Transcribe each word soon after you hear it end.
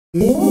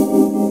Hi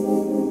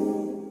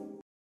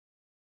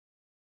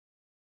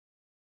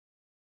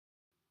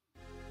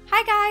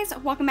guys,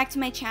 welcome back to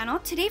my channel.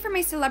 Today for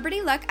my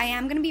celebrity look, I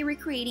am going to be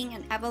recreating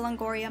an Eva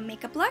Longoria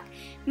makeup look.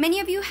 Many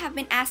of you have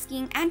been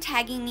asking and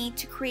tagging me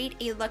to create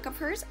a look of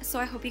hers, so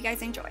I hope you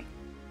guys enjoy.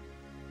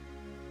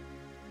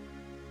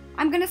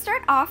 I'm going to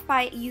start off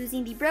by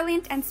using the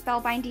Brilliant and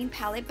Spellbinding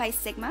palette by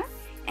Sigma,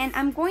 and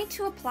I'm going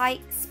to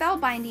apply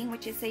Spellbinding,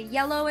 which is a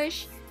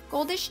yellowish,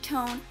 goldish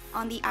tone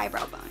on the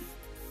eyebrow bone.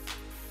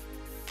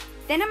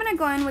 Then I'm going to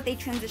go in with a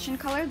transition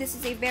color. This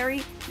is a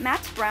very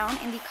matte brown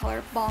in the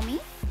color Balmy.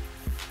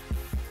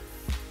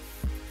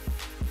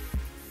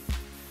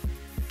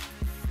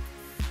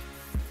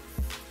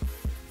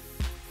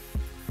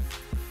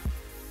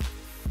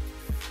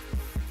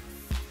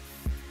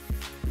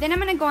 Then I'm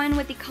going to go in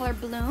with the color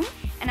Bloom,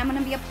 and I'm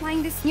going to be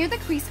applying this near the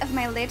crease of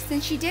my lid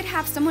since she did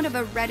have somewhat of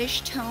a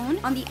reddish tone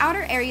on the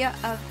outer area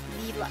of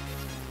the look.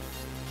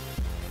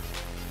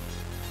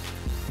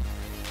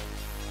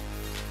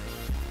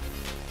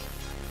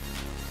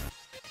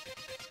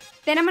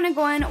 Then I'm going to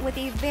go in with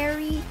a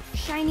very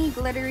shiny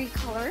glittery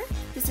color.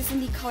 This is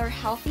in the color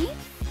Healthy,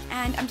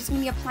 and I'm just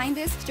going to be applying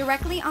this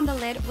directly on the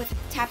lid with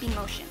tapping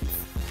motions.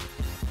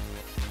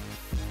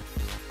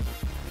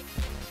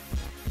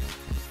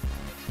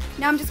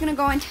 Now I'm just going to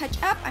go and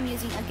touch up. I'm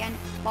using, again,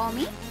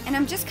 Balmy, and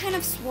I'm just kind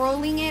of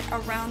swirling it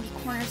around the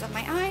corners of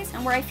my eyes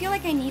and where I feel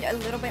like I need a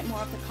little bit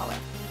more of the color.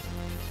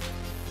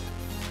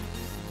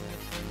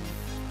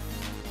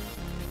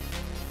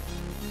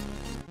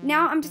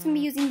 Now I'm just going to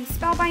be using the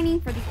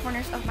Spellbinding for the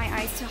corners of my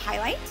eyes to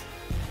highlight.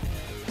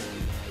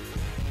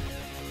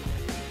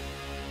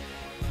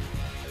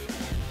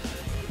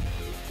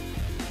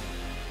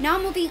 Now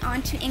moving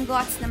on to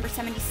Inglot's number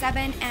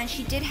 77, and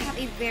she did have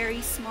a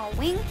very small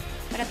wing,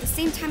 but at the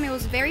same time it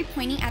was very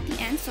pointy at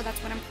the end, so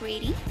that's what I'm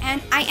creating.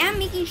 And I am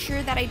making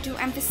sure that I do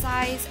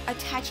emphasize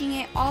attaching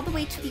it all the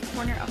way to the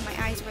corner of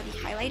my eyes where the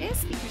highlight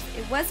is, because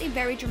it was a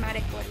very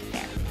dramatic look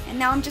there. And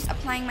now I'm just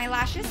applying my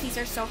lashes. These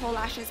are Soho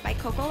lashes by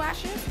Coco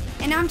Lashes.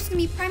 And now I'm just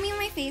going to be priming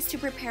my face to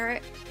prepare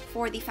it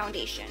for the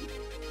foundation.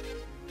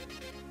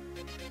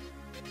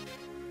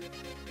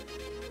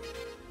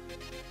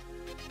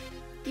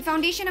 The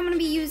foundation I'm going to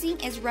be using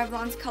is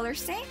Revlon's Color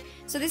Stay.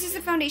 So this is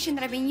the foundation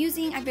that I've been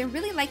using. I've been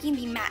really liking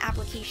the matte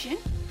application.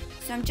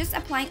 So I'm just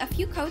applying a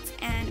few coats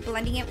and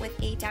blending it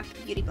with a damp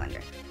beauty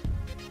blender.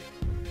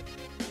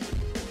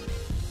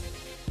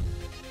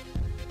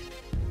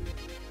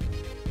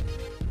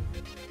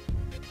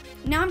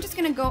 Now I'm just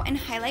going to go and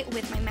highlight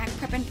with my MAC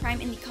Prep and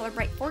Prime in the color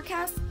Bright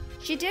Forecast.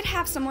 She did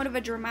have somewhat of a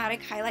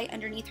dramatic highlight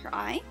underneath her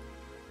eye.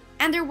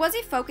 And there was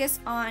a focus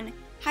on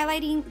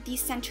highlighting the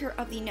center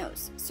of the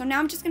nose. So now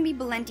I'm just going to be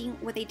blending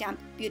with a damp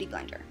beauty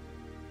blender.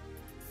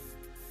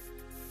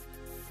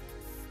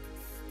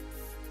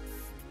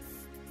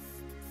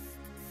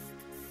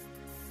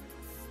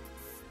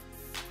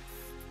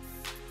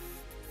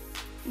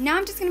 Now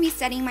I'm just going to be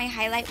setting my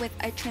highlight with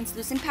a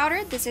translucent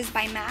powder. This is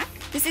by MAC.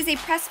 This is a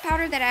pressed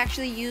powder that I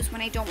actually use when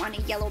I don't want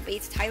a yellow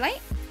based highlight.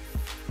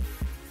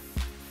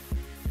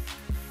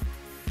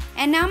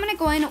 And now I'm going to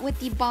go in with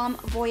the Balm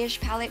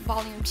Voyage Palette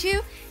Volume 2,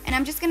 and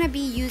I'm just going to be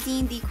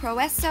using the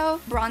Croeso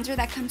bronzer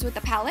that comes with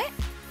the palette.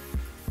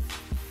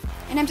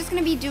 And I'm just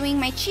going to be doing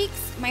my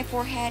cheeks, my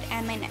forehead,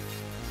 and my neck.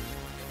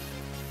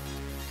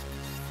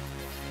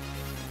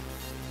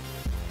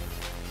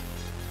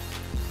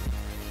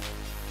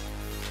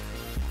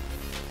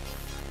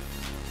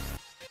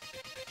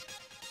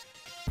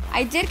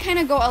 I did kind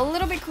of go a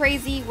little bit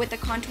crazy with the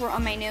contour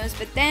on my nose,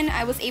 but then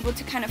I was able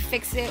to kind of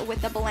fix it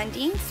with the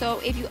blending. So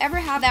if you ever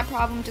have that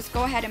problem, just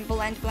go ahead and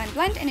blend,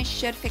 and it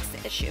should fix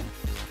the issue.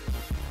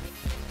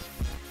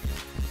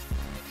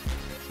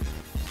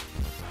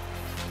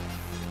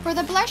 For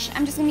the blush,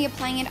 I'm just going to be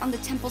applying it on the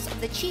temples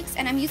of the cheeks,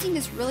 and I'm using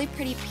this really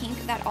pretty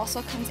pink that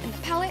also comes in the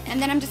palette, and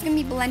then I'm just going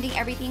to be blending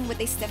everything with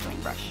a stippling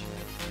brush.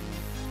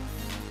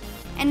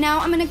 And now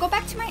I'm going to go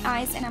back to my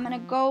eyes, and I'm going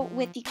to go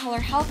with the color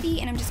Healthy,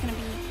 and I'm just going to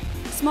be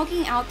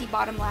smoking out the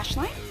bottom lash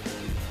line.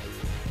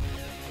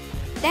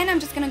 Then I'm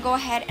just going to go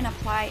ahead and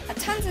apply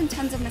tons and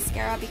tons of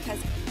mascara because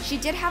she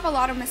did have a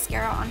lot of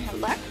mascara on her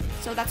look,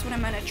 so that's what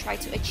I'm going to try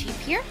to achieve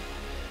here.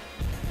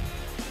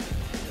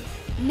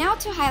 Now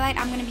to highlight,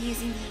 I'm going to be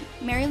using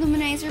the Mary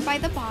Luminizer by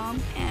The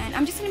Balm, and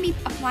I'm just going to be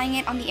applying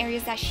it on the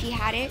areas that she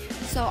had it,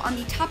 so on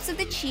the tops of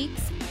the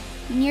cheeks,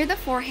 near the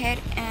forehead,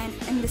 and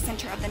in the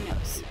center of the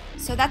nose.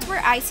 So that's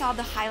where I saw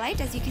the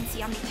highlight, as you can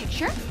see on the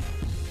picture.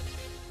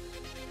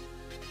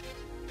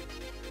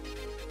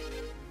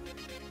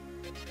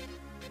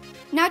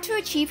 Now to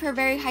achieve her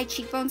very high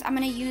cheekbones, I'm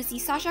going to use the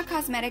Sacha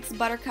Cosmetics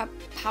Buttercup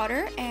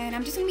Powder, and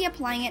I'm just going to be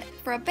applying it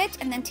for a bit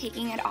and then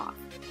taking it off.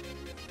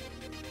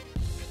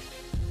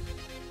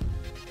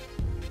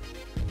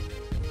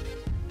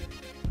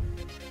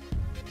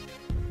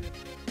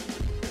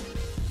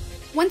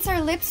 Once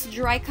our lips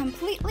dry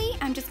completely,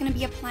 I'm just going to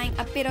be applying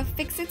a bit of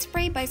Fix It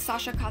Spray by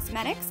Sacha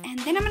Cosmetics, and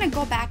then I'm going to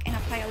go back and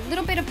apply a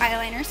little bit of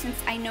eyeliner since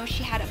I know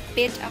she had a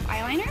bit of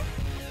eyeliner.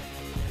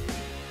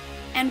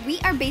 And we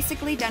are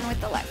basically done with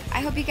the look.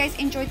 I hope you guys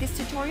enjoyed this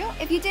tutorial.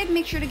 If you did,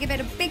 make sure to give it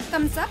a big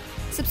thumbs up.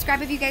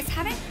 Subscribe if you guys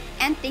haven't.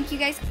 And thank you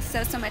guys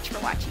so much for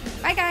watching.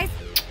 Bye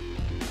guys!